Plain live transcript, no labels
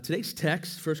Today's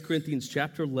text, 1 Corinthians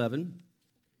chapter 11,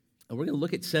 and we're going to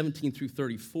look at 17 through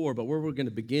 34, but where we're going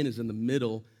to begin is in the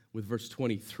middle with verse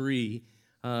 23.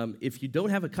 If you don't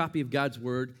have a copy of God's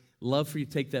Word, love for you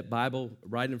to take that Bible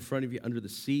right in front of you under the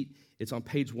seat. It's on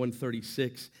page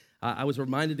 136. I was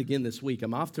reminded again this week,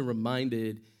 I'm often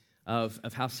reminded of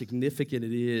how significant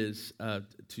it is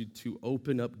to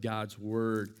open up God's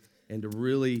Word and to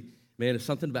really, man, it's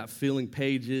something about filling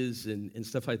pages and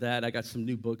stuff like that. I got some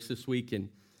new books this week, and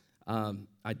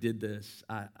I did this.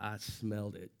 I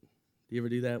smelled it. Do you ever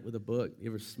do that with a book? You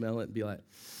ever smell it and be like,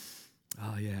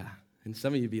 oh, yeah. And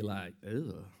some of you be like,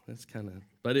 ew, that's kind of,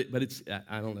 but it's,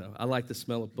 I don't know. I like the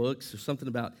smell of books. There's something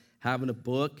about having a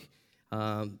book.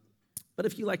 But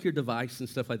if you like your device and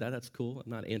stuff like that, that's cool. I'm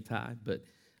not anti, but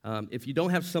if you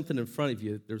don't have something in front of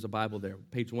you, there's a Bible there,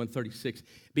 page 136.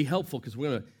 Be helpful because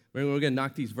we're gonna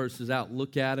knock these verses out,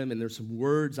 look at them, and there's some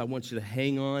words I want you to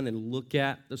hang on and look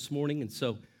at this morning. And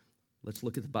so let's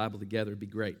look at the Bible together. It'd be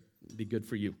great. It'd be good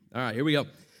for you. All right, here we go.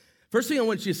 First thing I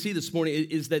want you to see this morning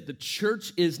is that the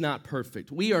church is not perfect.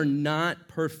 We are not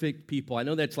perfect people. I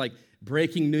know that's like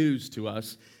breaking news to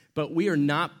us, but we are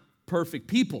not perfect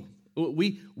people.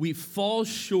 We fall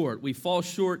short. We fall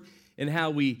short in how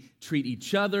we treat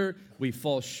each other. We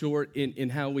fall short in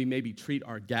how we maybe treat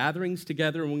our gatherings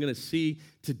together. And we're going to see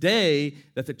today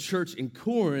that the church in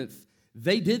Corinth,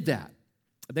 they did that.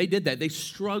 They did that. They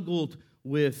struggled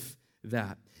with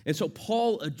that. And so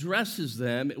Paul addresses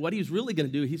them. What he's really going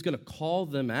to do, he's going to call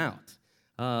them out.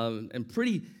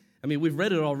 We've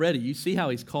read it already. You see how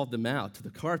he's called them out to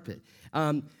the carpet.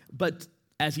 But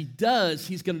as he does,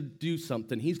 he's going to do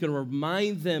something. He's going to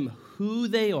remind them who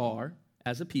they are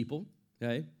as a people.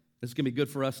 Okay? This is going to be good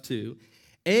for us too.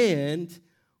 And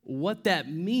what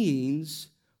that means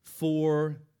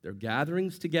for their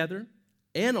gatherings together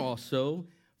and also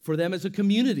for them as a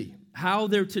community, how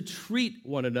they're to treat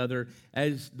one another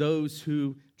as those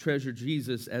who treasure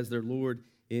Jesus as their Lord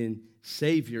and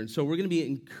Savior. And so we're going to be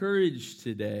encouraged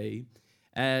today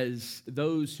as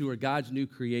those who are God's new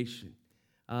creation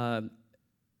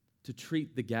to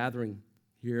treat the gathering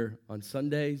here on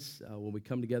Sundays when we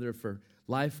come together for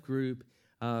life group.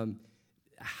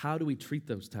 How do we treat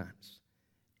those times?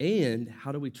 And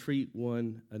how do we treat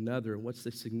one another? And what's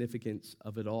the significance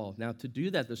of it all? Now, to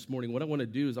do that this morning, what I want to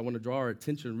do is I want to draw our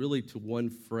attention really to one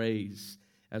phrase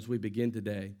as we begin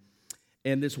today.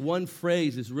 And this one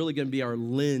phrase is really going to be our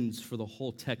lens for the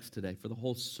whole text today, for the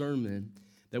whole sermon,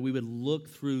 that we would look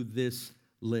through this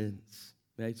lens.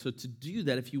 Okay? So to do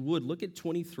that, if you would, look at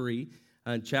 23,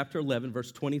 chapter 11,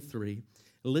 verse 23.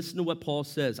 Listen to what Paul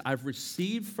says. I've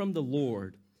received from the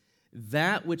Lord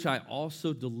that which I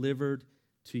also delivered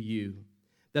to you,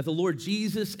 that the Lord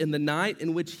Jesus, in the night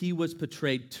in which he was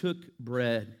betrayed, took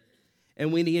bread.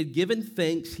 And when he had given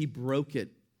thanks, he broke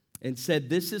it and said,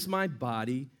 "This is my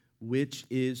body, which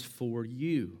is for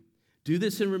you. Do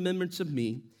this in remembrance of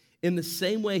me." In the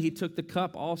same way, he took the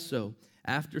cup also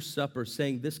after supper,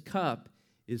 saying, "This cup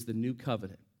is the new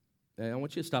covenant." And I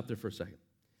want you to stop there for a second.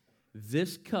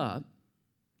 This cup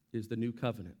is the new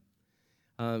covenant.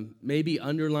 Maybe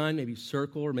underline, maybe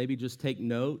circle, or maybe just take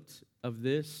note of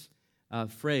this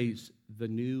phrase, the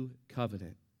new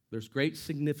covenant. There's great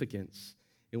significance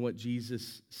in what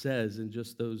Jesus says in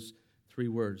just those three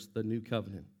words, the new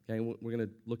covenant. Okay, we're going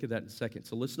to look at that in a second.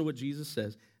 So listen to what Jesus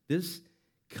says. This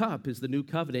cup is the new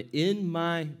covenant in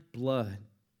my blood.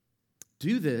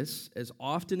 Do this as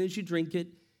often as you drink it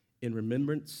in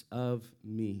remembrance of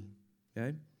me.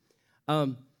 Okay?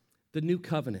 The new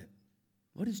covenant.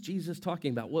 What is Jesus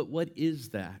talking about? What is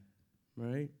that?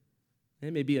 Right?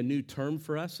 It may be a new term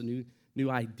for us, a new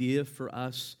idea for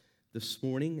us this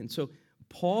morning. And so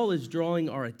Paul is drawing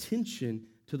our attention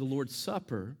to the Lord's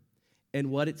Supper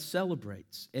and what it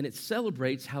celebrates. And it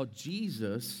celebrates how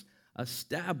Jesus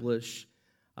established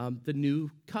the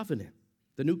new covenant.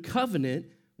 The new covenant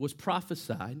was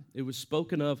prophesied. It was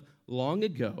spoken of long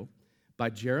ago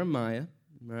by Jeremiah,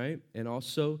 right? And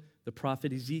also the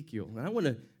prophet Ezekiel. And I want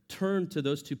to turn to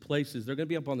those two places. They're going to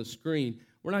be up on the screen.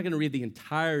 We're not going to read the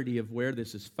entirety of where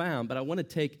this is found, but I want to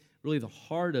take really the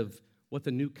heart of what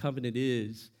the new covenant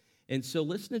is. And so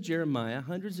listen to Jeremiah,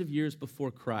 hundreds of years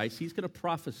before Christ. He's going to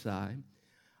prophesy.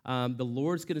 The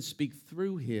Lord's going to speak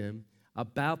through him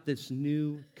about this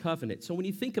new covenant. So when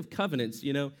you think of covenants,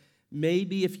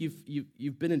 maybe if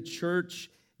you've been in church,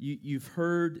 you've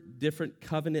heard different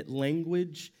covenant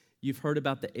language. You've heard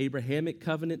about the Abrahamic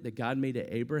covenant that God made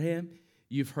to Abraham.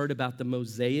 You've heard about the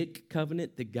Mosaic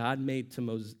covenant that God made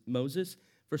to Moses.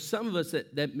 For some of us,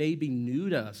 that may be new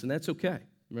to us, and that's okay,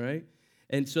 right?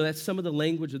 And so that's some of the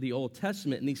language of the Old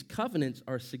Testament, and these covenants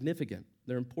are significant.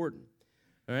 They're important.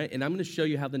 all right? And I'm going to show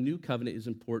you how the new covenant is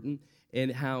important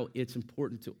and how it's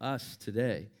important to us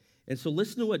today. And so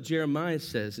listen to what Jeremiah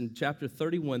says in chapter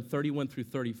 31 through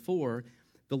 34.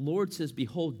 The Lord says,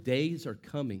 behold, days are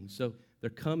coming. So they're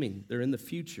coming. They're in the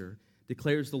future,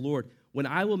 declares the Lord, when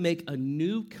I will make a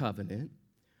new covenant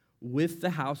with the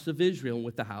house of Israel and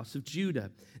with the house of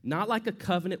Judah, not like a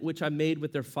covenant which I made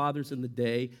with their fathers in the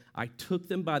day I took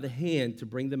them by the hand to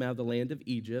bring them out of the land of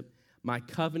Egypt, my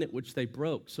covenant which they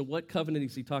broke. So what covenant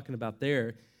is he talking about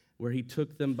there, where he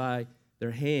took them by their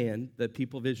hand, the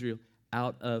people of Israel,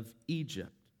 out of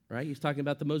Egypt, right? He's talking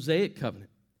about the Mosaic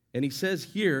covenant. And he says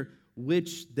here,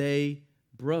 which they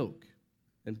broke.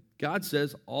 And God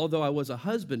says, although I was a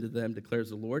husband to them, declares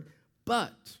the Lord,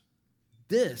 but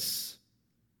this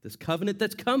covenant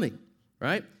that's coming,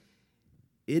 right?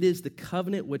 It is the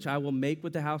covenant which I will make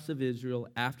with the house of Israel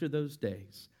after those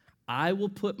days. I will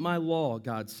put my law,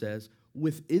 God says,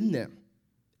 within them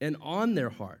and on their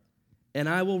heart, and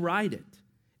I will write it.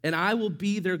 And I will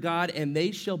be their God, and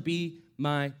they shall be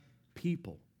my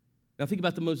people. Now think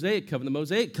about the Mosaic covenant. The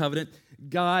Mosaic covenant,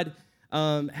 God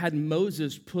had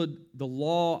Moses put the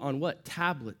law on what?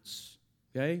 Tablets,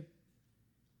 okay?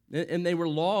 And they were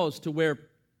laws to where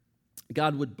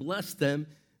God would bless them,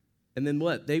 and then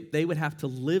what? They would have to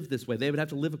live this way. They would have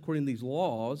to live according to these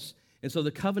laws. And so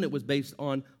the covenant was based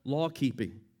on law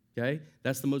keeping, okay?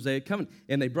 That's the Mosaic covenant.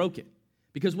 And they broke it.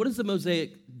 Because what does the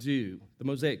Mosaic do? The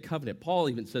Mosaic covenant, Paul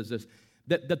even says this,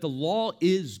 that the law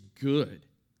is good.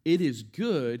 It is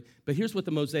good, but here's what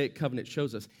the Mosaic covenant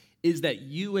shows us, is that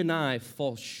you and I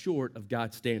fall short of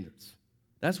God's standards.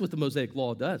 That's what the Mosaic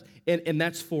law does. And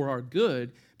that's for our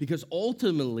good, because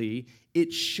ultimately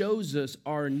it shows us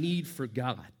our need for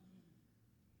God.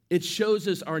 It shows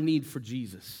us our need for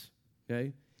Jesus,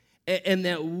 okay? And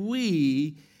that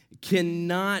we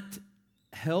cannot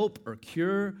help or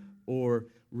cure or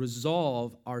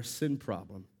resolve our sin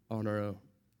problem on our own,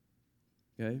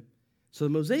 okay? So the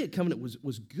Mosaic covenant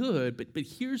was good, but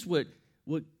here's what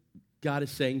God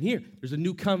is saying here. There's a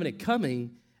new covenant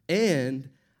coming, and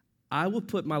I will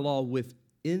put my law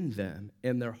within them,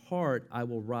 and their heart I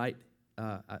will write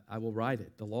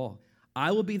it, the law.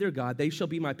 I will be their God, they shall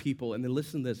be my people. And then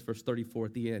listen to this, verse 34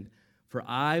 at the end. For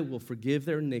I will forgive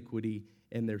their iniquity,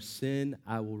 and their sin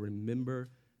I will remember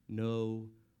no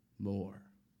more.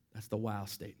 That's the wow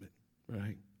statement,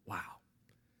 right? Wow.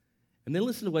 And then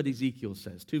listen to what Ezekiel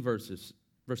says, 2 verses,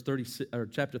 verse 36, or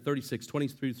chapter 36,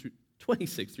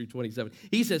 26 through 27.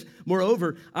 He says,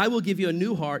 moreover, I will give you a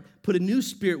new heart, put a new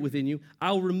spirit within you.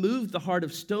 I will remove the heart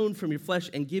of stone from your flesh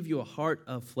and give you a heart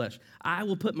of flesh. I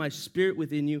will put my spirit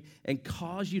within you and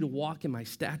cause you to walk in my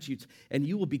statutes, and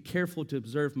you will be careful to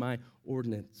observe my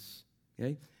ordinance.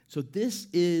 Okay? So this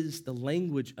is the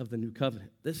language of the new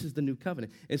covenant. This is the new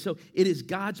covenant. And so it is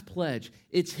God's pledge.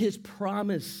 It's his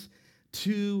promise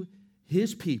to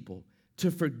his people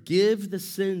to forgive the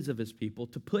sins of his people,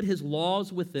 to put his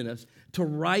laws within us, to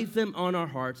write them on our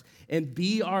hearts and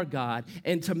be our God,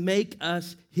 and to make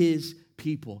us his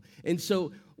people. And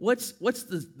so what's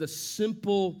the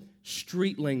simple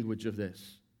street language of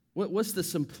this? What's the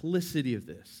simplicity of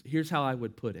this? Here's how I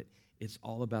would put it. It's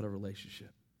all about a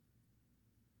relationship.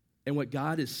 And what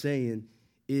God is saying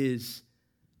is,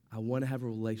 I want to have a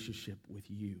relationship with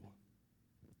you.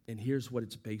 And here's what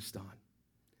it's based on.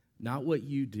 Not what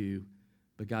you do,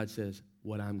 but God says,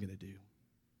 what I'm going to do.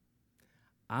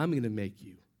 I'm going to make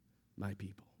you my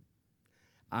people.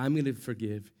 I'm going to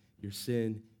forgive your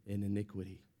sin and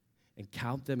iniquity and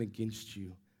count them against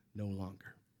you no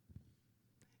longer.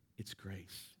 It's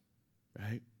grace,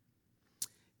 right?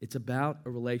 It's about a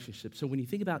relationship. So when you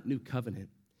think about new covenant,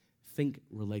 think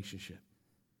relationship.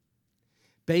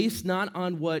 Based not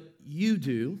on what you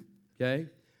do, okay,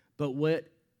 but what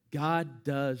God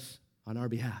does on our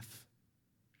behalf.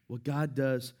 What God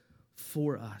does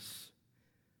for us.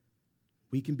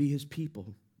 We can be his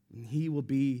people, and he will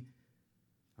be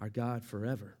our God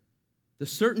forever. The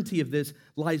certainty of this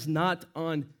lies not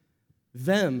on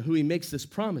them who he makes this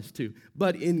promise to,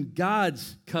 but in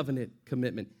God's covenant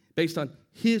commitment based on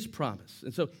his promise.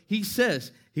 And so he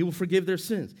says he will forgive their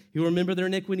sins. He will remember their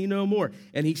iniquity no more.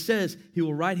 And he says he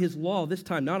will write his law, this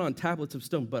time not on tablets of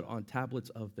stone, but on tablets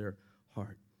of their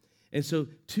heart. And so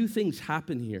two things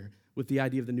happen here with the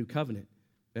idea of the new covenant,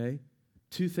 okay?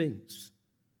 Two things.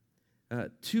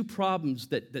 Two problems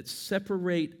that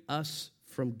separate us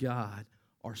from God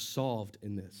are solved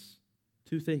in this.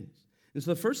 Two things. And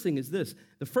so the first thing is this.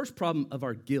 The first problem of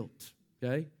our guilt,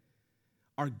 okay?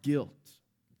 Our guilt.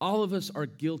 All of us are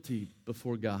guilty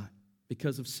before God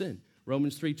because of sin.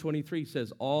 Romans 3:23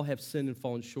 says, all have sinned and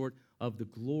fallen short of the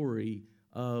glory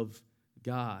of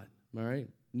God, all right?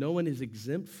 No one is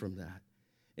exempt from that.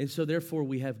 And so therefore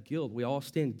we have guilt. We all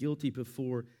stand guilty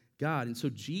before God. And so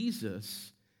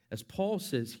Jesus, as Paul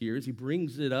says here, as he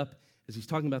brings it up, as he's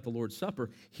talking about the Lord's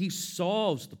Supper, he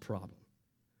solves the problem.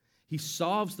 He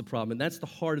solves the problem, and that's the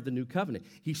heart of the new covenant.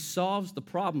 He solves the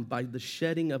problem by the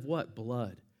shedding of what?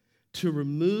 Blood. To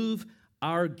remove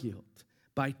our guilt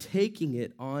by taking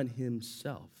it on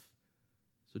himself.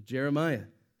 So Jeremiah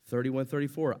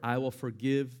 31:34, I will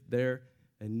forgive their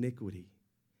iniquity.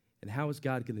 And how is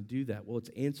God going to do that? Well,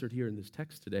 it's answered here in this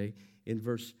text today in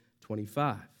verse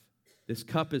 25. This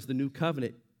cup is the new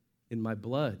covenant in my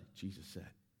blood, Jesus said.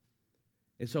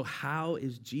 And so how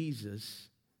is Jesus,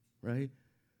 right,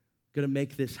 going to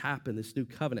make this happen, this new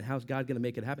covenant? How is God going to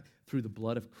make it happen? Through the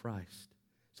blood of Christ.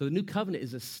 So the new covenant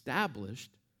is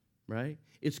established, right?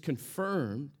 It's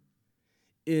confirmed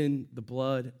in the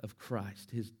blood of Christ,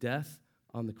 his death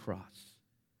on the cross.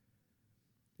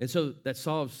 And so that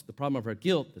solves the problem of our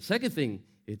guilt. The second thing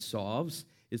it solves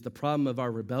is the problem of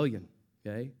our rebellion,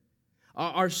 okay?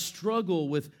 Our struggle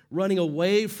with running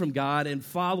away from God and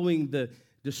following the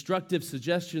destructive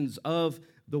suggestions of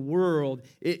the world,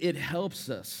 it helps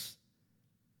us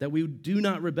that we do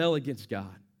not rebel against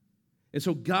God. And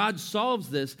so God solves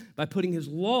this by putting his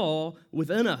law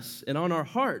within us and on our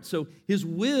heart. So his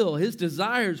will, his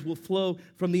desires will flow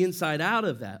from the inside out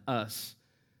of us,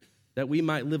 that we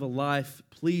might live a life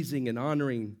pleasing and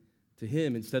honoring to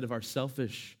him instead of our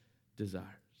selfish desires.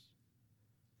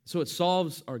 So it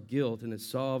solves our guilt and it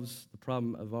solves the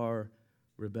problem of our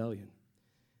rebellion.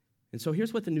 And so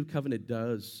here's what the new covenant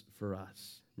does for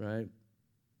us, right?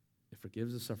 It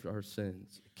forgives us of our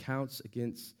sins. It counts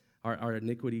against our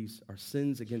iniquities, our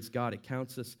sins against God. It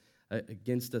counts us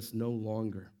against us no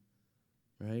longer,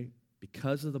 right?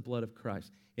 Because of the blood of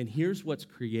Christ. And here's what's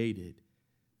created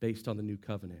based on the new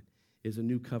covenant, is a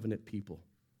new covenant people,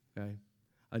 okay?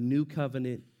 A new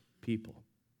covenant people.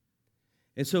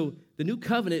 And so the new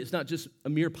covenant is not just a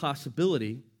mere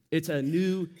possibility, it's a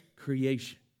new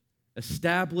creation,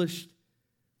 established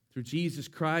through Jesus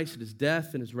Christ and his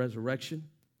death and his resurrection.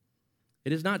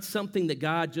 It is not something that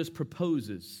God just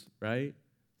proposes, right,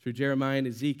 through Jeremiah and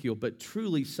Ezekiel, but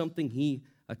truly something he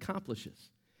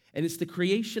accomplishes. And it's the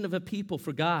creation of a people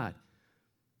for God,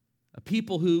 a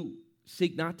people who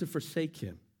seek not to forsake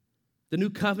him. The new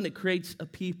covenant creates a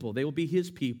people. They will be his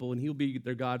people, and he will be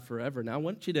their God forever. Now, I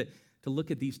want you to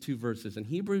look at these two verses. In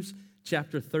Hebrews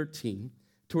chapter 13,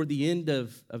 toward the end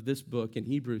of this book in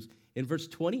Hebrews, in verse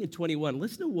 20 and 21,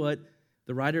 listen to what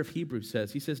the writer of Hebrews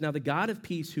says. He says, now the God of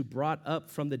peace who brought up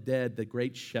from the dead the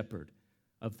great shepherd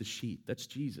of the sheep, that's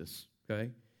Jesus,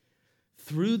 okay,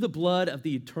 through the blood of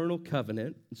the eternal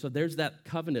covenant. And so there's that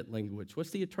covenant language. What's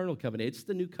the eternal covenant? It's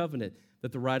the new covenant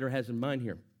that the writer has in mind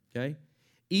here, okay?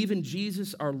 Even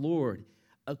Jesus our Lord,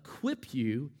 equip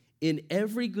you in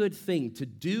every good thing to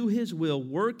do his will,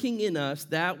 working in us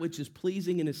that which is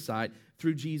pleasing in his sight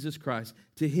through Jesus Christ.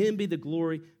 To him be the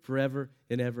glory forever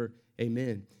and ever.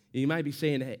 Amen. You might be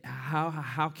saying, hey,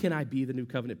 how can I be the new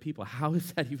covenant people? How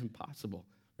is that even possible,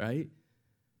 right?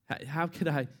 How could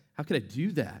I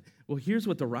do that? Well, here's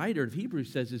what the writer of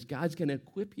Hebrews says is God's going to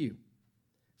equip you.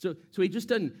 So he just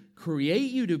doesn't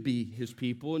create you to be his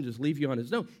people and just leave you on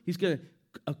his own. He's going to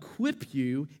equip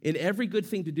you in every good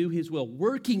thing to do his will,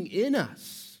 working in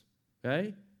us,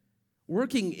 okay?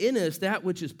 Working in us that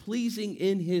which is pleasing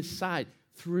in his sight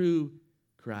through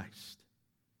Christ.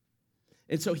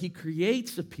 And so he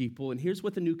creates a people, and here's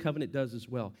what the new covenant does as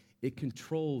well. It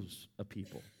controls a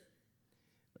people.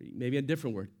 Maybe a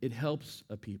different word. It helps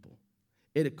a people.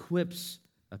 It equips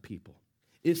a people.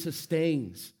 It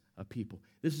sustains a people.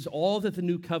 This is all that the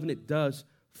new covenant does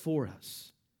for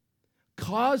us,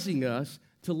 causing us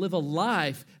to live a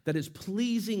life that is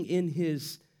pleasing in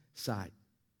his sight.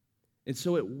 And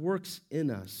so it works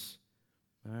in us,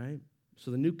 all right?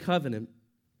 So the new covenant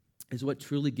is what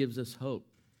truly gives us hope.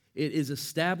 It is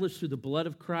established through the blood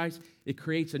of Christ. It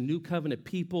creates a new covenant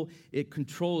people. It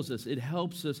controls us. It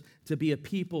helps us to be a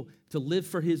people to live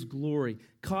for his glory,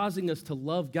 causing us to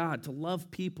love God, to love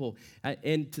people,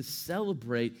 and to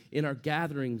celebrate in our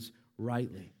gatherings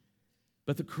rightly.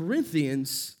 But the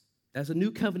Corinthians, as a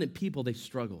new covenant people, they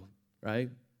struggled, right?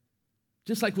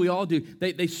 Just like we all do.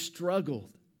 They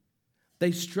struggled.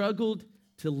 They struggled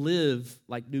to live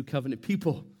like new covenant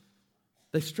people.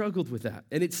 They struggled with that.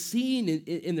 And it's seen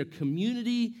in their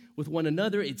community with one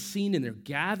another. It's seen in their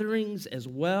gatherings as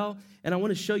well. And I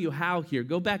want to show you how here.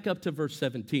 Go back up to verse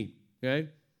 17, okay?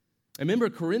 Remember,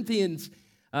 Corinth is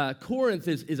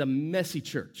a messy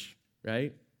church,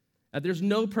 right? There's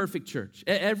no perfect church.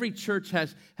 Every church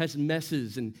has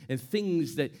messes and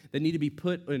things that need to be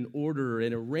put in order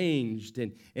and arranged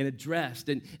and addressed.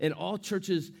 And all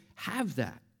churches have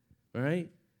that, all right?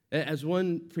 As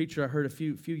one preacher I heard a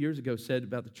few years ago said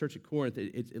about the church at Corinth,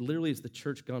 it literally is the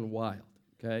church gone wild,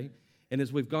 okay? And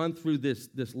as we've gone through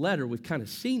this letter, we've kind of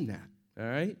seen that, all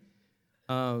right?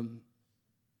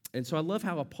 And so I love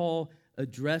how Paul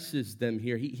addresses them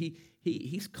here.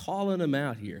 He's calling them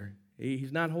out here.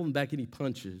 He's not holding back any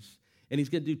punches. And he's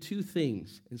going to do two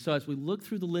things. And so as we look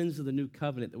through the lens of the new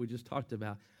covenant that we just talked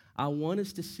about, I want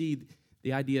us to see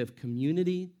the idea of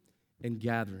community and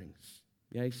gatherings.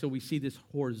 Okay? So we see this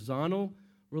horizontal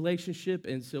relationship,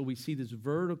 and so we see this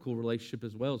vertical relationship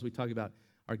as well as we talk about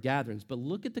our gatherings. But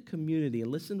look at the community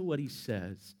and listen to what he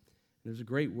says. There's a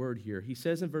great word here. He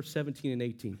says in verse 17 and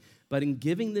 18, but in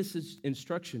giving this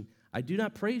instruction, I do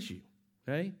not praise you,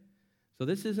 okay? So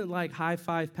this isn't like high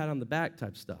five, pat on the back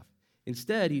type stuff.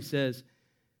 Instead, he says,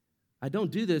 I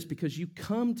don't do this because you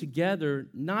come together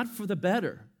not for the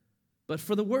better, but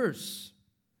for the worse.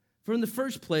 For in the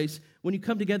first place, when you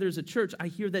come together as a church, I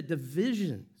hear that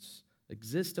divisions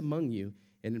exist among you,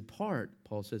 and in part,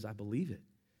 Paul says, I believe it.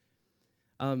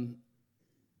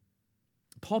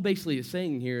 Paul basically is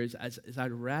saying here is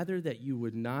I'd rather that you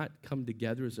would not come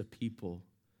together as a people.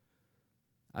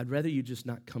 I'd rather you just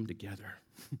not come together.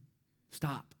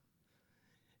 Stop.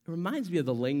 It reminds me of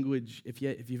the language, if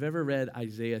you've ever read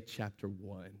Isaiah chapter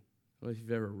 1, or if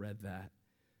you've ever read that,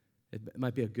 it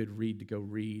might be a good read to go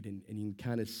read, and you can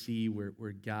kind of see where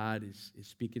God is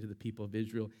speaking to the people of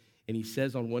Israel. And he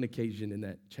says on one occasion in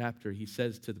that chapter, he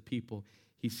says to the people,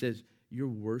 he says, your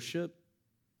worship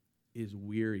is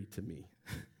weary to me.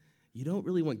 You don't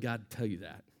really want God to tell you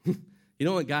that. You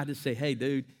don't want God to say, hey,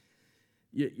 dude,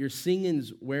 your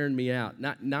singing's wearing me out.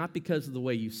 Not because of the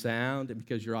way you sound and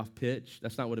because you're off pitch.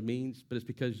 That's not what it means. But it's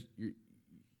because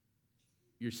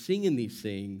you're singing these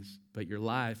things, but your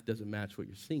life doesn't match what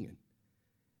you're singing.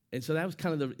 And so that was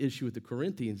kind of the issue with the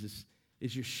Corinthians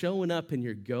is you're showing up and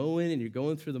you're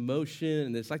going through the motion,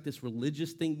 and it's like this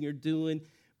religious thing you're doing,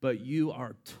 but you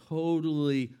are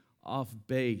totally off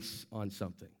base on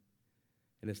something.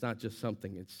 And it's not just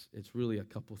something, it's really a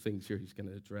couple things here he's going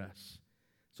to address.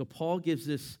 So Paul gives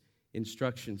this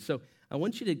instruction. So I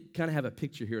want you to kind of have a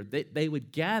picture here. They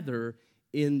would gather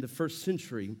in the first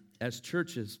century as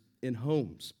churches in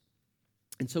homes.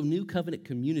 And so new covenant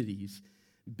communities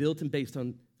built and based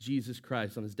on Jesus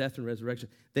Christ, on his death and resurrection,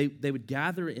 they would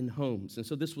gather in homes. And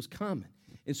so this was common.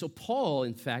 And so Paul,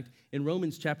 in fact, in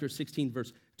Romans chapter 16,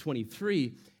 verse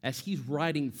 23, as he's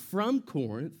writing from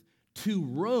Corinth to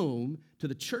Rome, to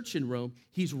the church in Rome,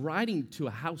 he's writing to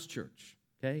a house church,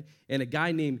 okay? And a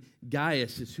guy named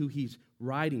Gaius is who he's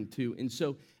writing to. And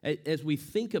so as we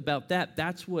think about that,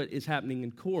 that's what is happening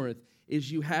in Corinth,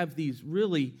 is you have these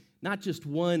really, not just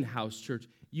one house church,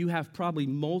 you have probably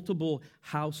multiple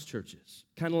house churches,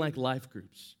 kind of like life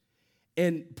groups.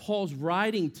 And Paul's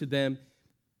writing to them,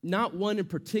 not one in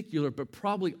particular, but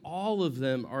probably all of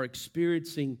them are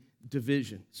experiencing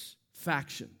divisions,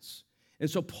 factions. And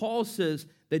so Paul says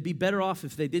they'd be better off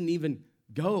if they didn't even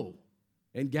go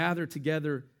and gather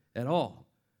together at all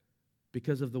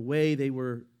because of the way they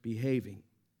were behaving.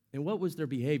 And what was their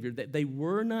behavior? That they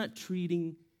were not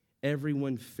treating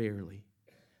everyone fairly.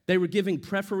 They were giving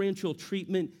preferential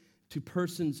treatment to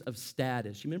persons of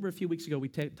status. You remember a few weeks ago we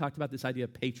talked about this idea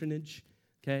of patronage,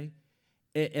 okay?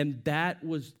 And that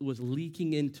was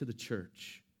leaking into the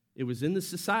church. It was in the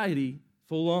society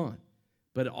full on,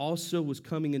 but it also was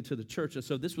coming into the church. And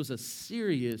so this was a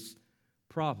serious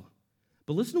problem.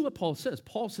 But listen to what Paul says.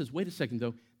 Paul says, wait a second,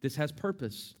 though, this has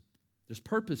purpose. There's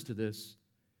purpose to this.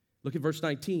 Look at verse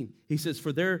 19. He says,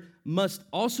 for there must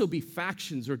also be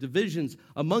factions or divisions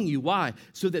among you. Why?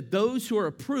 So that those who are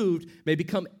approved may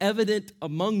become evident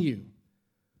among you.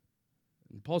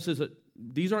 And Paul says that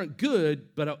these aren't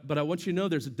good, but I want you to know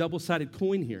there's a double-sided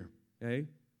coin here, okay?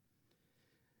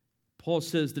 Paul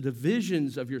says the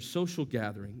divisions of your social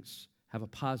gatherings have a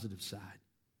positive side.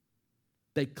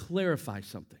 They clarify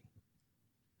something,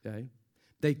 okay?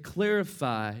 They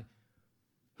clarify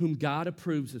whom God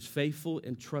approves as faithful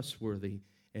and trustworthy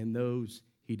and those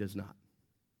he does not.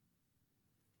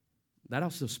 That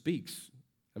also speaks.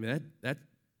 I mean,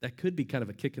 that could be kind of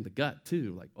a kick in the gut,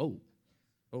 too. Like, oh,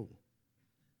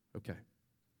 okay.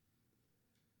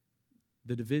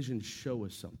 The divisions show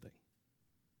us something.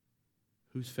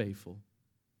 Who's faithful,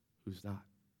 who's not.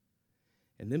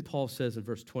 And then Paul says in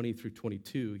verse 20 through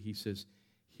 22, he says,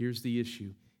 here's the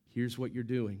issue. Here's what you're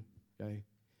doing, okay?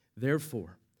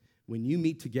 Therefore, when you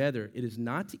meet together, it is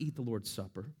not to eat the Lord's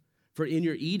Supper, for in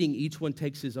your eating, each one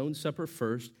takes his own supper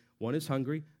first. One is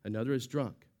hungry, another is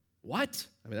drunk. What?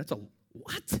 I mean, that's a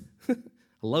what? I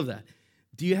love that.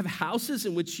 Do you have houses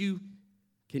in which you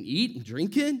can eat and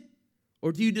drink in?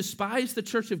 Or do you despise the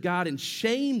church of God and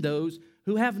shame those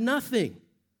who have nothing?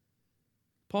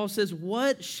 Paul says,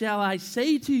 what shall I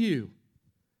say to you?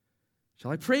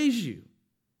 Shall I praise you?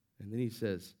 And then he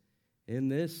says, in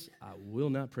this I will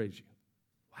not praise you.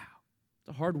 Wow. It's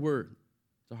a hard word.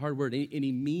 It's a hard word. And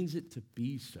he means it to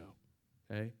be so.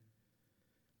 Okay?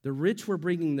 The rich were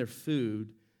bringing their food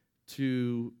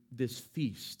to this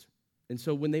feast. And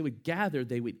so when they would gather,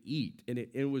 they would eat. And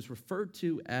it was referred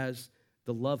to as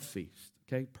the love feast.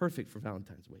 Okay? Perfect for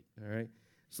Valentine's week. All right?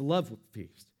 It's the love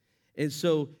feast. And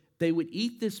so they would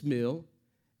eat this meal,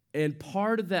 and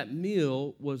part of that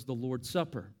meal was the Lord's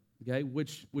Supper, okay,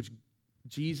 which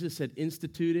Jesus had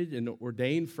instituted and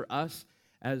ordained for us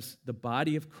as the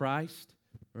body of Christ,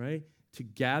 right, to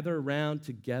gather around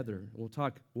together. We'll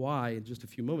talk why in just a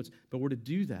few moments, but we're to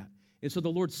do that. And so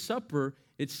the Lord's Supper,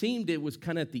 it seemed it was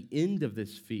kind of at the end of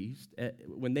this feast.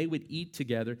 When they would eat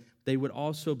together, they would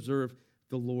also observe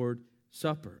the Lord's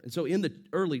Supper. And so in the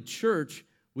early church,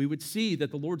 we would see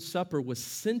that the Lord's Supper was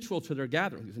central to their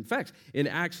gatherings. In fact, in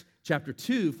Acts chapter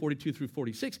 2, 42 through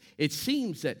 46, it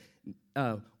seems that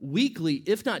weekly,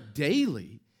 if not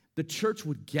daily, the church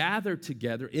would gather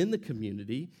together in the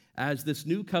community as this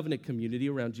new covenant community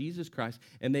around Jesus Christ,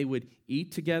 and they would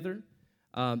eat together.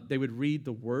 They would read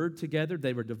the word together.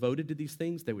 They were devoted to these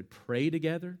things. They would pray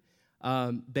together.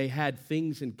 They had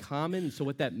things in common, and so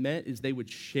what that meant is they would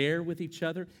share with each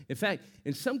other. In fact,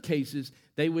 in some cases,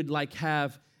 they would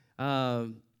have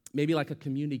maybe like a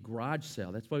community garage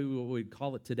sale. That's what we would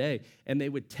call it today. And they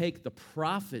would take the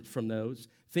profit from those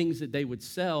things that they would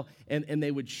sell, and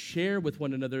they would share with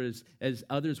one another as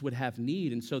others would have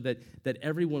need, and so that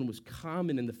everyone was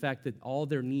common in the fact that all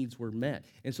their needs were met.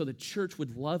 And so the church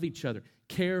would love each other,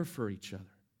 care for each other.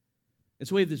 And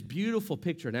so we have this beautiful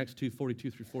picture in Acts 2, 42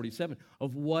 through 47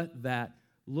 of what that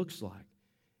looks like.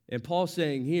 And Paul's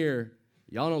saying here,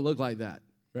 y'all don't look like that,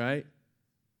 right?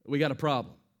 We got a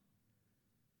problem.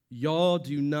 Y'all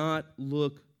do not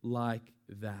look like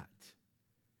that.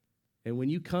 And when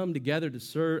you come together to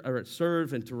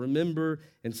serve and to remember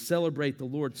and celebrate the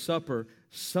Lord's Supper,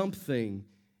 something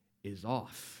is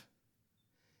off.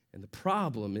 And the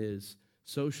problem is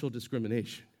social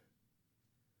discrimination.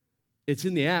 It's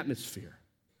in the atmosphere.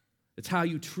 It's how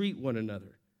you treat one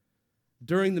another.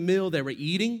 During the meal, they were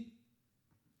eating.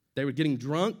 They were getting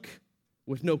drunk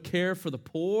with no care for the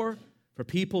poor, for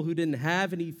people who didn't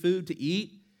have any food to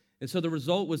eat. And so the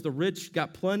result was the rich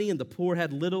got plenty and the poor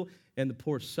had little, and the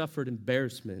poor suffered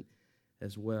embarrassment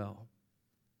as well.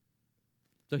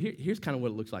 So here's kind of what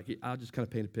it looks like. I'll just kind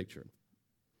of paint a picture.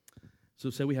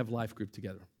 So say we have a life group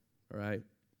together, all right?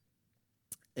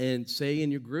 And say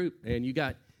in your group, and you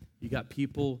got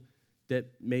people that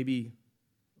maybe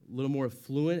a little more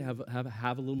affluent,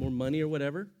 have a little more money or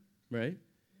whatever, right?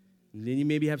 And then you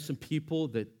maybe have some people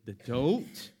that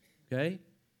don't, okay?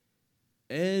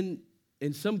 And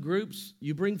in some groups,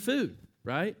 you bring food,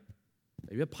 right?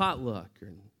 Maybe a potluck, or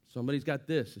somebody's got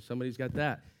this, or somebody's got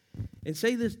that. And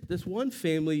say this one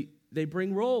family, they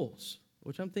bring rolls,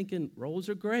 which I'm thinking rolls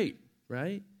are great,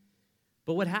 right?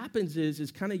 But what happens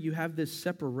is kind of you have this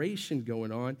separation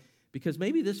going on because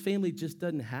maybe this family just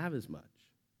doesn't have as much.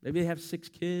 Maybe they have 6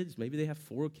 kids, maybe they have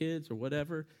 4 kids or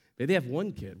whatever. Maybe they have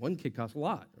 1 kid. 1 kid costs a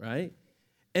lot, right?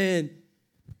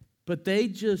 But they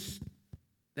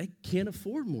can't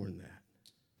afford more than that.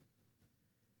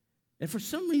 And for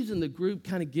some reason, the group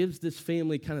kind of gives this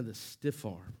family kind of the stiff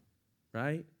arm,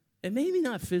 right? And maybe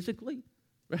not physically,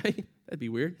 right? That'd be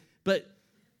weird. But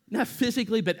not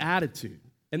physically, but attitude.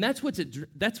 And that's what's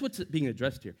being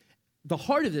addressed here. The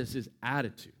heart of this is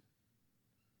attitude.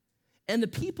 And the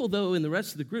people, though, in the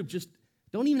rest of the group just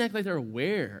don't even act like they're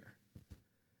aware.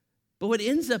 But what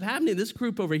ends up happening in this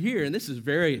group over here, and this is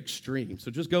very extreme,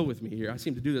 so just go with me here. I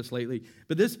seem to do this lately.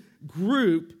 But this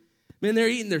group, man, they're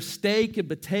eating their steak and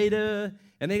potato,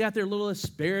 and they got their little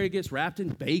asparagus wrapped in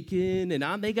bacon,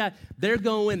 and they're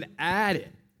going at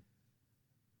it.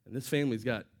 And this family's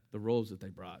got the rolls that they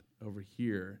brought over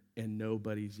here, and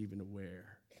nobody's even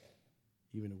aware.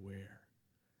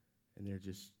 And they're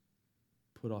just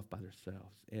put off by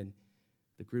themselves. And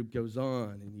the group goes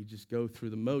on, and you just go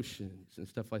through the motions and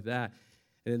stuff like that.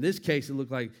 And in this case, it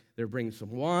looked like they're bringing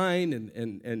some wine,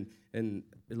 and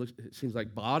it seems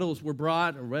like bottles were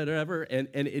brought or whatever, and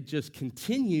it just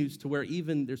continues to where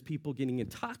even there's people getting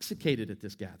intoxicated at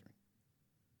this gathering.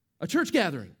 A church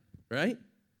gathering, right?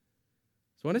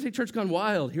 So when I say church gone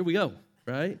wild, here we go,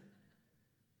 right?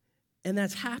 And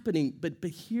that's happening, but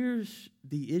here's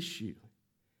the issue.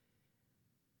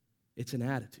 It's an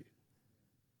attitude.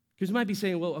 Because you might be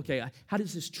saying, well, okay, how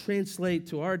does this translate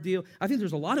to our deal? I think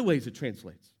there's a lot of ways it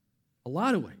translates. A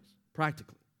lot of ways,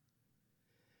 practically.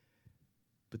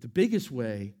 But the biggest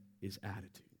way is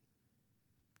attitude.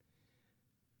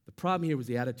 The problem here was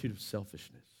the attitude of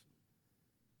selfishness.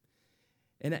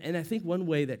 And I think one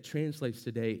way that translates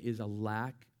today is a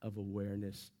lack of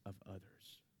awareness of others.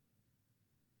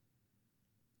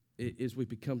 Is we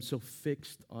become so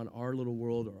fixed on our little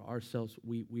world or ourselves,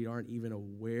 we aren't even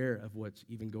aware of what's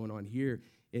even going on here,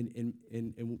 and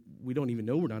we don't even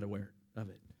know we're not aware of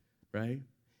it, right?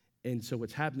 And so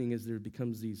what's happening is there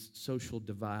becomes these social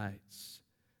divides.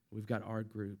 We've got our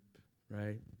group,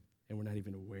 right? And we're not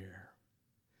even aware.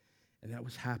 And that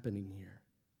was happening here.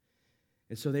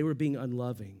 And so they were being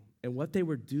unloving. And what they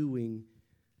were doing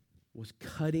was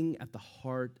cutting at the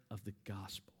heart of the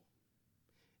gospel.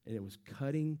 And it was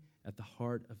cutting at the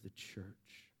heart of the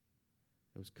church.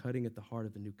 It was cutting at the heart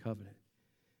of the new covenant.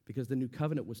 Because the new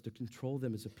covenant was to control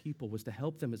them as a people, was to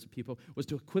help them as a people, was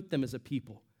to equip them as a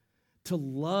people, to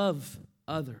love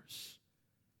others.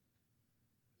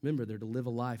 Remember, they're to live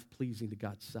a life pleasing to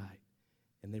God's sight.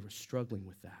 And they were struggling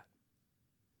with that.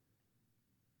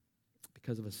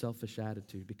 Because of a selfish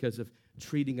attitude, because of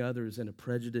treating others in a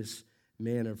prejudiced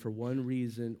manner for one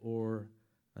reason or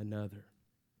another.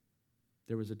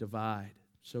 There was a divide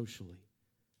socially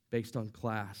based on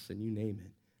class, and you name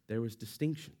it. There was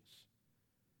distinctions.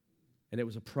 And it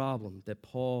was a problem that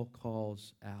Paul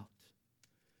calls out.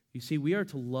 You see, we are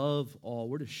to love all.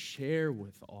 We're to share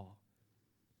with all.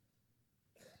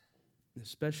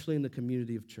 Especially in the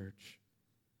community of church.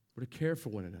 We're to care for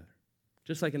one another.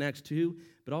 Just like in Acts 2,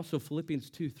 but also Philippians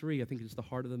 2:3, I think is the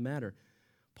heart of the matter.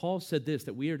 Paul said this,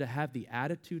 that we are to have the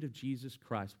attitude of Jesus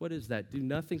Christ. What is that? Do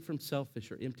nothing from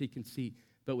selfish or empty conceit,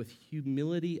 but with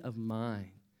humility of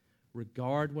mind.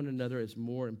 Regard one another as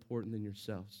more important than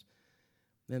yourselves.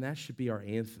 And that should be our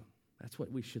anthem. That's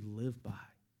what we should live by.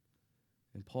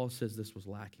 And Paul says this was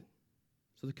lacking.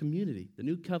 So the community, the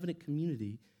new covenant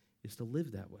community, is to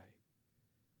live that way.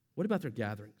 What about their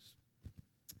gatherings?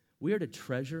 We are to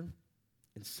treasure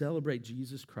and celebrate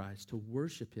Jesus Christ, to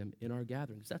worship him in our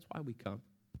gatherings. That's why we come.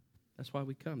 That's why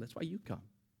we come. That's why you come,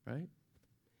 right?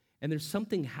 And there's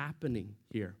something happening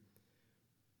here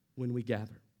when we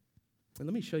gather. And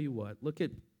let me show you what. Look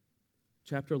at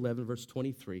chapter 11, verse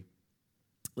 23.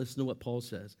 Listen to what Paul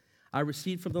says. I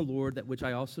received from the Lord that which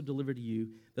I also delivered to you,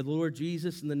 that the Lord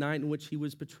Jesus, in the night in which he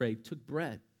was betrayed, took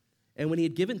bread. And when he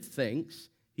had given thanks,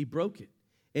 he broke it.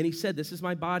 And he said, this is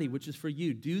my body, which is for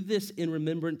you. Do this in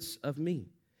remembrance of me.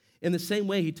 In the same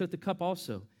way, he took the cup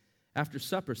also after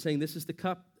supper, saying, this is the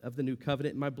cup of the new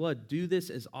covenant in my blood. Do this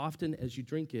as often as you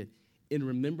drink it in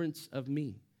remembrance of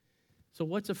me. So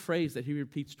what's a phrase that he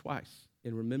repeats twice?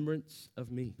 In remembrance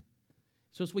of me.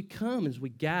 So as we come, as we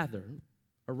gather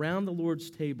around the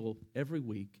Lord's table every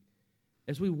week,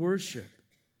 as we worship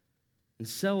and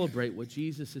celebrate what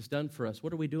Jesus has done for us,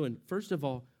 what are we doing? First of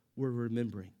all, we're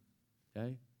remembering.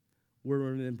 Okay? We're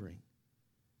remembering.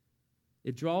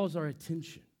 It draws our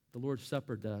attention, the Lord's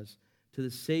Supper does, to the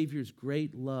Savior's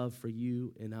great love for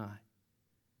you and I.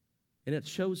 And it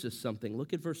shows us something.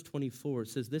 Look at verse 24. It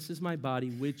says, this is my body,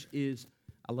 which is,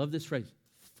 I love this phrase,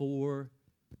 for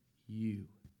you.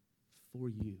 For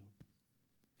you.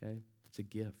 Okay? It's a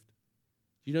gift.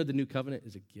 Do you know the new covenant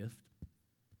is a gift?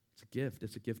 It's a gift.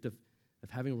 It's a gift of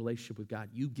having a relationship with God.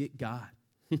 You get God.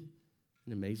 Isn't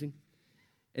it amazing?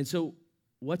 And so,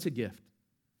 what's a gift?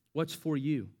 What's for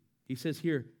you? He says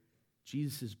here,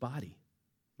 Jesus' body,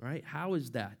 right? How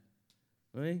is that,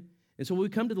 right? And so when we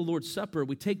come to the Lord's Supper,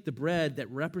 we take the bread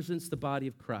that represents the body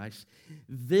of Christ.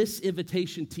 This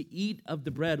invitation to eat of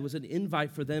the bread was an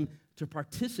invite for them to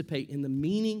participate in the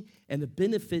meaning and the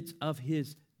benefits of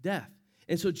his death.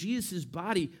 And so Jesus'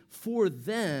 body for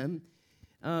them,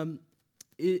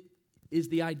 it is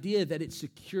the idea that it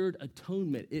secured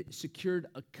atonement. It secured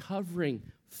a covering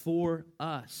for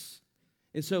us.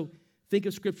 And so think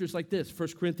of scriptures like this.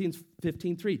 1 Corinthians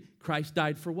 15:3. Christ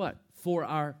died for what? For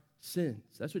our sins.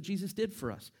 That's what Jesus did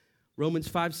for us. Romans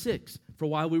 5:6. For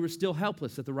while we were still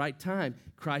helpless at the right time,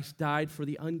 Christ died for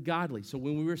the ungodly. So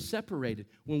when we were separated,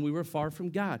 when we were far from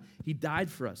God, he died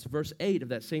for us. Verse 8 of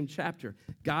that same chapter.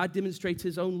 God demonstrates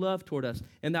his own love toward us,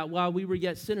 and that while we were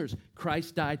yet sinners,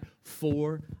 Christ died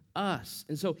for us.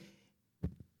 And so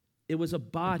it was a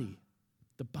body,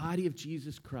 the body of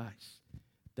Jesus Christ,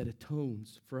 that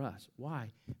atones for us.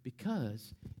 Why?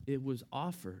 Because it was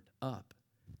offered up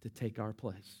to take our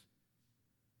place.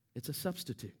 It's a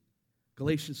substitute.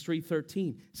 Galatians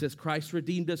 3:13 says, Christ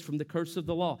redeemed us from the curse of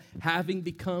the law, having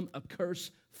become a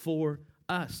curse for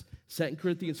us. 2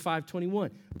 Corinthians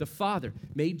 5:21, the Father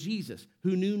made Jesus,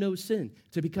 who knew no sin,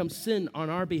 to become sin on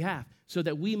our behalf, so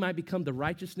that we might become the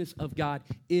righteousness of God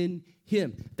in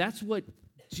him. That's what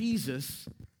Jesus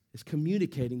is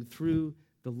communicating through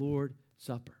the Lord's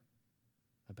Supper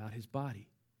about his body.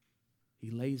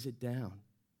 He lays it down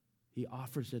He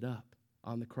offers it up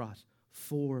on the cross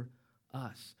for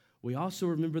us. We also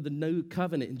remember the new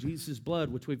covenant in Jesus'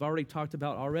 blood, which we've already talked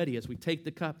about already. As we take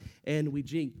the cup and we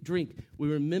drink, we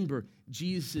remember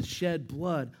Jesus' shed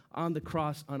blood on the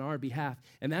cross on our behalf.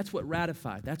 And that's what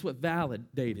ratified, that's what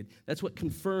validated, that's what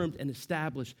confirmed and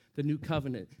established the new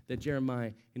covenant that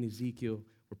Jeremiah and Ezekiel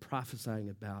were prophesying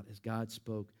about as God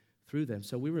spoke through them.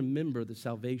 So we remember the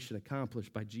salvation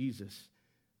accomplished by Jesus,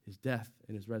 his death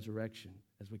and his resurrection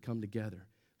as we come together.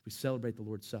 We celebrate the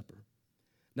Lord's Supper.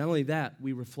 Not only that,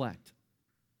 we reflect.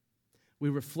 We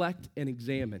reflect and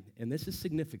examine, and this is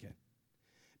significant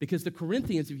because the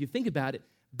Corinthians, if you think about it,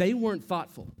 they weren't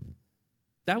thoughtful.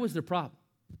 That was their problem.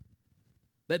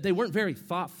 That they weren't very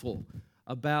thoughtful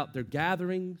about their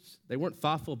gatherings. They weren't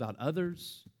thoughtful about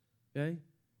others, okay?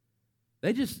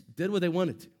 They just did what they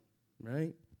wanted to,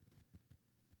 right?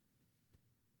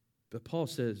 But Paul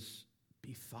says,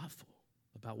 be thoughtful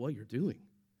about what you're doing.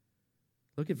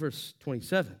 Look at verse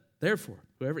 27. Therefore,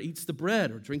 whoever eats the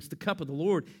bread or drinks the cup of the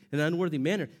Lord in an unworthy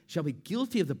manner shall be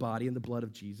guilty of the body and the blood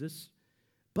of Jesus.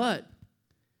 But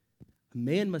a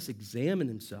man must examine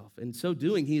himself. In so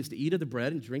doing, he is to eat of the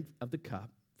bread and drink of the cup.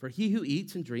 For he who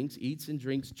eats and drinks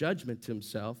judgment to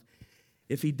himself,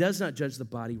 if he does not judge the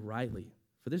body rightly.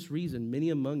 For this reason,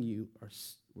 many among you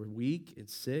were weak and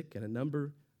sick, and a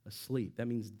number asleep. That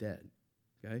means dead,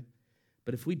 okay?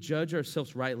 But if we judge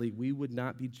ourselves rightly, we would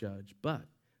not be judged. But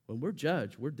when we're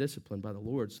judged, we're disciplined by the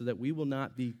Lord so that we will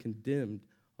not be condemned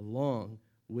along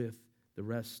with the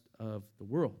rest of the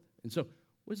world. And so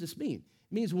what does this mean?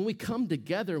 It means when we come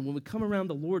together, when we come around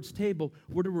the Lord's table,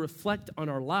 we're to reflect on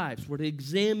our lives. We're to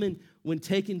examine, when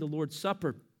taking the Lord's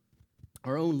Supper,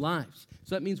 our own lives.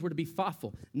 So that means we're to be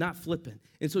thoughtful, not flippant.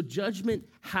 And so judgment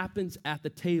happens at the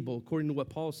table, according to what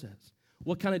Paul says.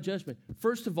 What kind of judgment?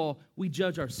 First of all, we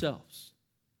judge ourselves.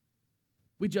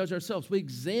 We judge ourselves. We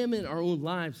examine our own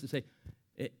lives and say,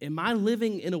 am I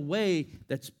living in a way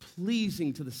that's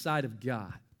pleasing to the sight of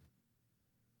God?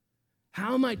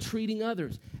 How am I treating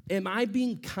others? Am I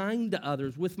being kind to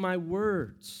others with my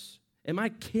words? Am I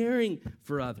caring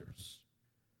for others?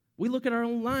 We look at our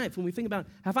own life when we think about,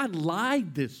 have I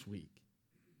lied this week?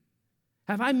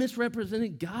 Have I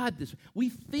misrepresented God this week? We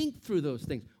think through those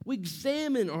things. We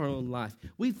examine our own life.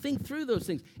 We think through those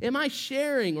things. Am I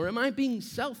sharing or am I being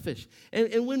selfish?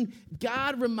 And when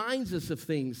God reminds us of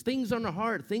things on our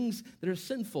heart, things that are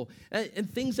sinful,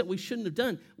 and things that we shouldn't have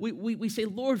done, we say,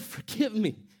 Lord, forgive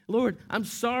me. Lord, I'm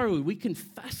sorry. We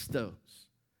confess those.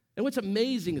 And what's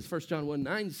amazing, as 1 John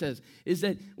 1:9 says, is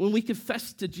that when we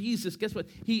confess to Jesus, guess what?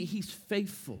 He's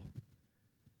faithful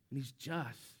and he's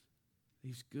just.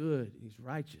 He's good, he's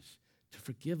righteous to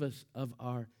forgive us of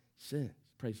our sins.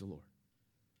 Praise the Lord.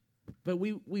 But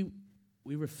we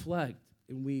reflect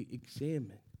and we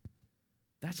examine.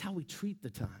 That's how we treat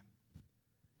the time.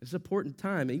 It's an important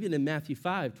time. Even in Matthew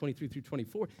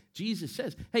 5:23-24, Jesus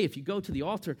says, hey, if you go to the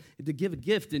altar to give a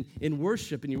gift in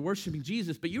worship and you're worshiping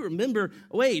Jesus, but you remember,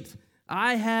 wait,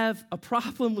 I have a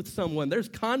problem with someone. There's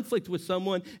conflict with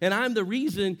someone, and I'm the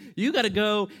reason. You got to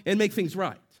go and make things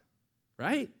right,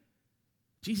 right?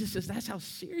 Jesus says that's how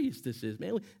serious this is,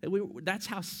 man. That's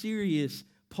how serious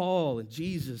Paul and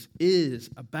Jesus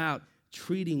is about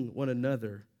treating one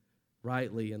another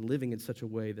rightly and living in such a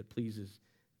way that pleases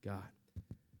God.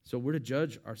 So we're to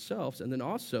judge ourselves, and then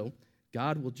also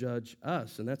God will judge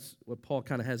us. And that's what Paul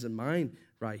kind of has in mind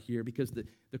right here, because the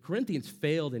Corinthians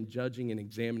failed in judging and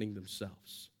examining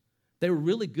themselves. They were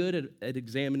really good at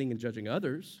examining and judging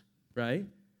others, right?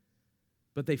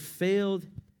 But they failed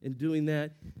in doing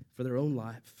that for their own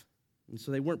life. And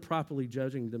so they weren't properly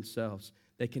judging themselves.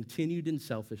 They continued in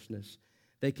selfishness.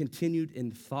 They continued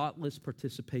in thoughtless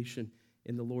participation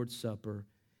in the Lord's Supper.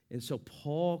 And so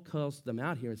Paul calls them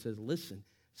out here and says, listen,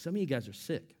 some of you guys are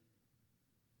sick.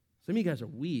 Some of you guys are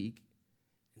weak.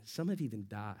 And some have even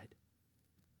died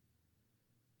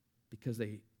because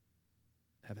they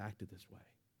have acted this way.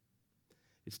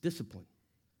 It's discipline.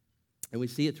 And we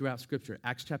see it throughout Scripture.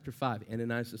 Acts chapter 5,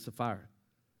 Ananias and Sapphira,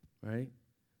 right?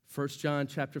 1 John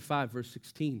chapter 5, verse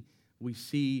 16, we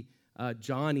see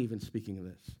John even speaking of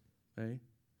this, right?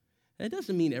 And it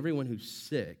doesn't mean everyone who's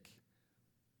sick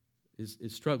is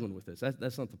struggling with this.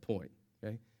 That's not the point,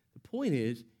 okay? The point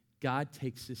is God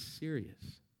takes this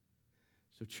serious.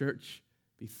 So church,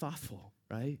 be thoughtful,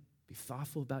 right? Be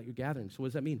thoughtful about your gathering. So what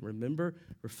does that mean? Remember,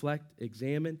 reflect,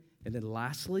 examine, and then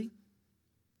lastly,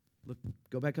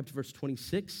 go back up to verse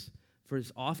 26. For as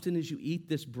often as you eat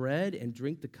this bread and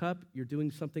drink the cup, you're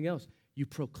doing something else. You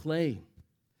proclaim.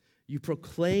 You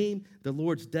proclaim the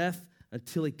Lord's death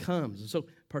until he comes. And so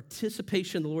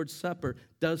participation in the Lord's Supper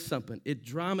does something. It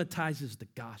dramatizes the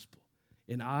gospel.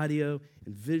 in audio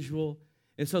and visual.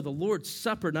 And so the Lord's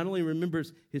Supper not only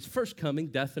remembers his first coming,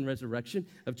 death and resurrection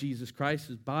of Jesus Christ,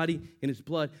 his body and his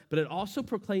blood, but it also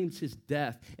proclaims his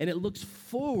death, and it looks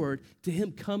forward to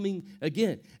him coming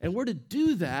again. And we're to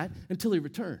do that until he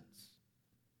returns.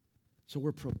 So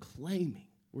we're proclaiming,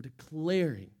 we're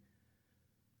declaring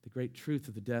the great truth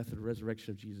of the death and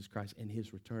resurrection of Jesus Christ and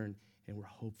his return, and we're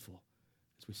hopeful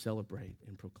as we celebrate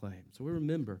and proclaim. So we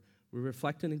remember, we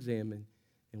reflect and examine,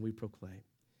 and we proclaim.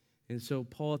 And so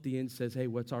Paul at the end says, hey,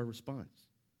 what's our response?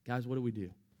 Guys, what do we do?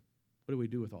 What do we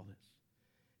do with all this?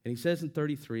 And he says in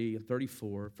 33 and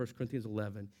 34, 1 Corinthians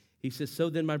 11, he says, so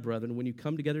then, my brethren, when you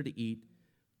come together to eat,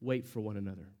 wait for one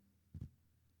another.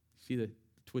 See the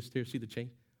twist here? See the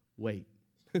change? Wait.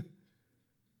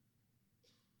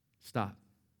 Stop.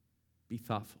 Be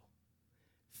thoughtful.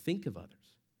 Think of others.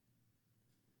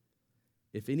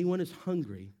 If anyone is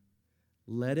hungry,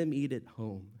 let him eat at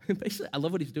home. Basically, I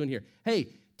love what he's doing here. Hey,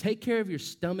 take care of your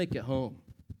stomach at home,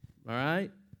 all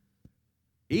right?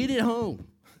 Eat at home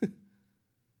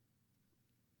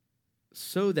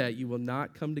so that you will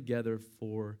not come together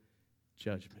for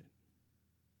judgment.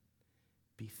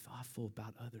 Be thoughtful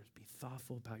about others. Be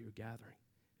thoughtful about your gathering,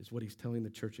 is what he's telling the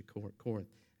church at Corinth.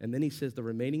 And then he says, the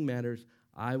remaining matters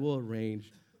I will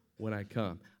arrange when I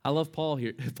come. I love Paul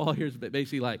here. Paul here is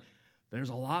basically like, there's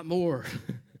a lot more.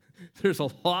 There's a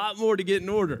lot more to get in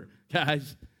order,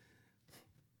 guys.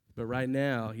 But right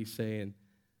now, he's saying,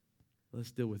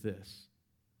 let's deal with this.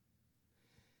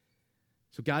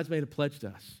 So God's made a pledge to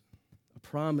us, a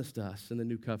promise to us in the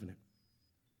new covenant.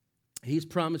 He's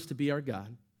promised to be our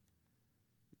God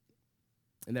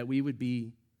and that we would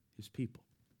be his people.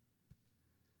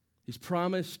 He's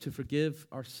promised to forgive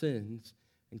our sins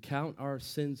and count our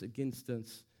sins against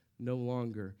us no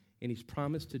longer. And he's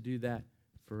promised to do that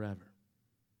forever.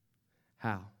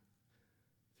 How?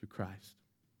 Through Christ,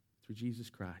 through Jesus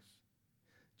Christ.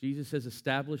 Jesus has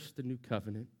established the new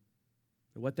covenant.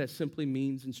 And what that simply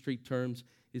means in street terms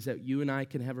is that you and I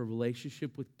can have a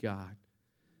relationship with God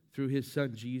through his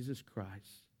son, Jesus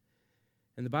Christ.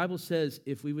 And the Bible says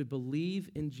if we would believe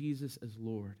in Jesus as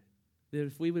Lord, that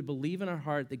if we would believe in our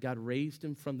heart that God raised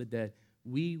him from the dead,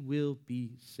 we will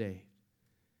be saved.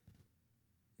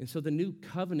 And so the new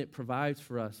covenant provides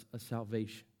for us a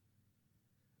salvation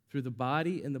through the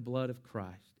body and the blood of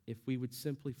Christ, if we would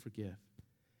simply forgive.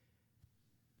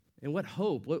 And what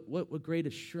hope, what great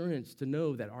assurance to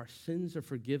know that our sins are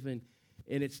forgiven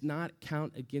and it's not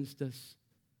count against us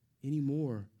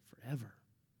anymore forever.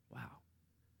 Wow.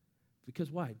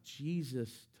 Because why?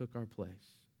 Jesus took our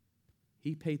place.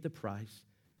 He paid the price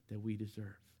that we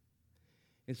deserve.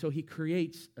 And so he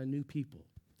creates a new people,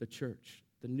 the church,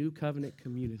 the new covenant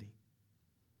community.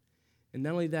 And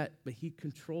not only that, but he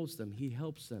controls them, he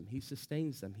helps them, he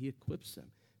sustains them, he equips them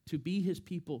to be his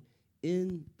people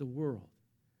in the world.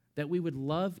 That we would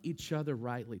love each other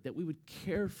rightly, that we would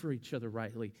care for each other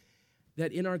rightly,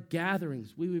 that in our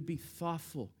gatherings we would be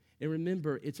thoughtful. And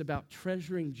remember, it's about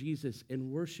treasuring Jesus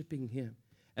and worshiping him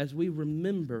as we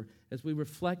remember, as we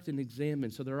reflect and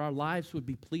examine, so that our lives would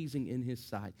be pleasing in his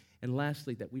sight. And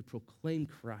lastly, that we proclaim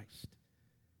Christ,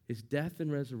 his death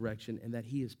and resurrection, and that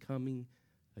he is coming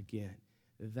again.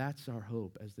 That's our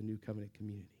hope as the new covenant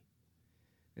community.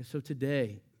 And so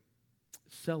today,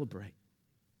 celebrate.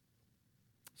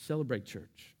 Celebrate,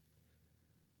 church.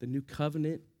 The new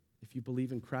covenant, if you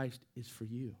believe in Christ, is for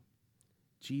you.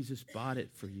 Jesus bought it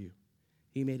for you.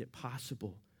 He made it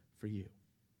possible for you.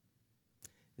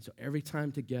 And so every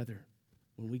time together,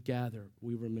 when we gather,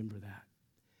 we remember that.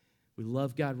 We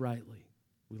love God rightly.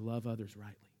 We love others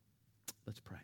rightly. Let's pray.